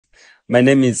My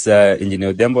name is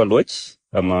Engineer Fredrick Aluoch.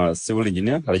 I'm a civil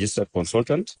engineer, a registered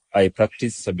consultant. I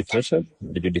practice arbitration,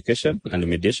 adjudication, and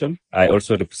mediation. I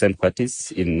also represent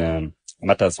parties in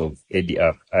matters of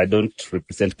ADR. I don't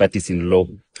represent parties in law,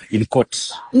 in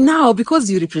court. Now,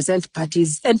 because you represent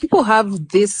parties, and people have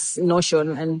this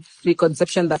notion and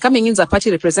preconception that coming in as a party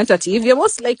representative, you're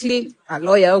most likely a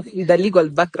lawyer with a legal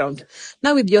background.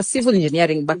 Now, with your civil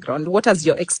engineering background, what has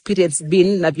your experience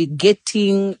been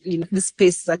navigating in this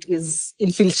space that is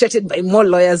infiltrated by more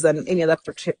lawyers than any other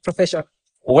profession?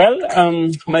 Well,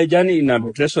 my journey in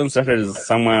arbitration started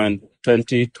somewhere in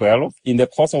 2012. In the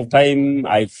course of time,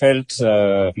 I felt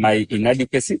my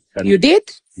inadequacy. You did?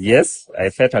 Yes,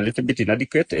 I felt a little bit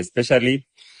inadequate, especially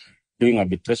doing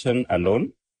arbitration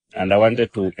alone. And I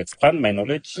wanted to expand my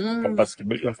knowledge,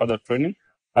 capacity and further training.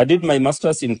 I did my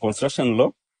master's in construction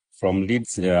law from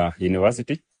Leeds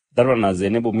University. That one has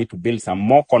enabled me to build some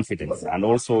more confidence and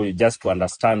also just to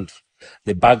understand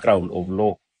the background of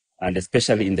law, and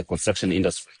especially in the construction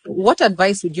industry. What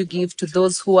advice would you give to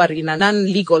those who are in a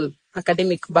non-legal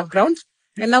academic background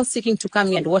and now seeking to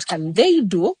come in? What can they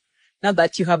do now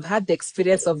that you have had the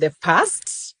experience of the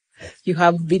past? You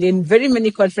have been in very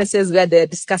many conferences where they're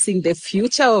discussing the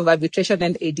future of arbitration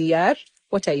and ADR.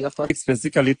 What are your thoughts?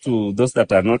 Specifically to those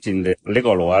that are not in the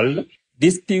legal world,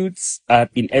 disputes are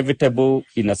inevitable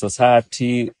in a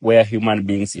society where human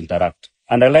beings interact.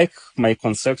 And I like my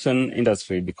construction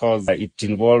industry because it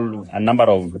involves a number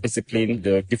of disciplines,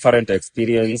 the different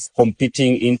experience,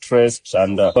 competing interests,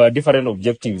 and different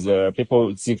objectives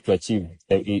people seek to achieve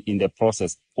in the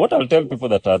process. What I'll tell people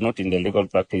that are not in the legal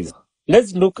practice,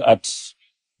 let's look at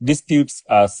disputes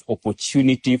as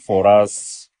opportunity for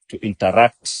us to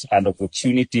interact and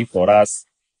opportunity for us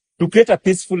to create a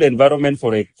peaceful environment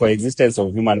for a coexistence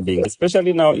of human beings.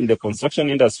 Especially now in the construction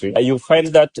industry, you find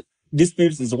that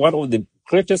disputes is one of the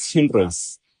greatest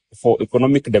hindrance for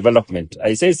economic development.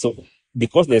 I say so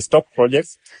because they stop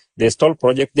projects, they stall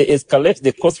projects, they escalate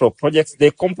the cost of projects,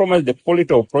 they compromise the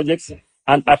quality of projects.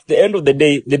 And at the end of the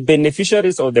day, the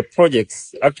beneficiaries of the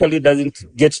projects actually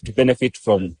doesn't get to benefit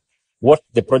from what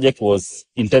the project was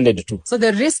intended to. So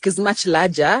the risk is much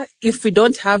larger if we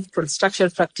don't have construction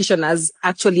practitioners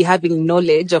actually having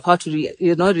knowledge of how to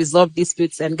resolve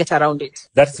disputes and get around it.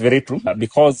 That's very true,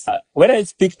 because when I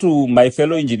speak to my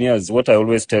fellow engineers, what I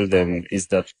always tell them is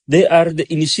that they are the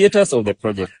initiators of the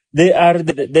project. They are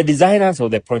the designers of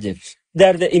the project. They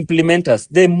are the implementers.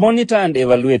 They monitor and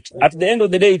evaluate. At the end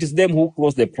of the day, it is them who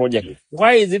close the project.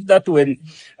 Why is it that when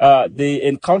they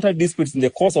encounter disputes in the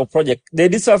course of project, they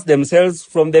distance themselves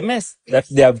from the mess that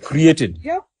they have created?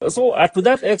 Yep. So to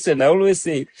that extent, I always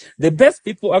say the best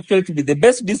people actually to be the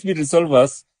best dispute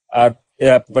resolvers are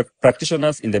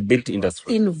practitioners in the built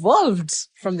industry. Involved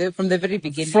from the very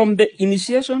beginning. From the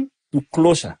initiation to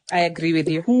closure. I agree with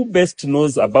you. Who best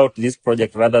knows about this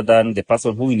project rather than the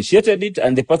person who initiated it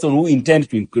and the person who intends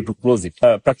to close it?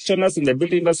 Practitioners in the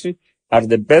building industry are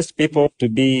the best people to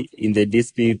be in the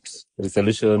dispute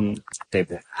resolution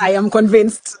table. I am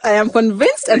convinced. And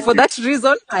for that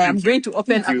reason, I am going to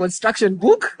open a construction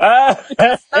book. Now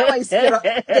I see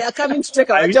they are coming to take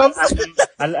our jobs.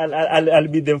 I'll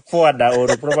be the forwarder,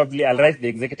 or probably I'll write the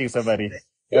executive summary.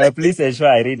 Please ensure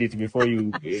I read it before you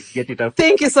get it out.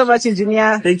 Thank you so much,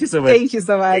 engineer. Thank you so much. Thank you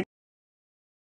so much.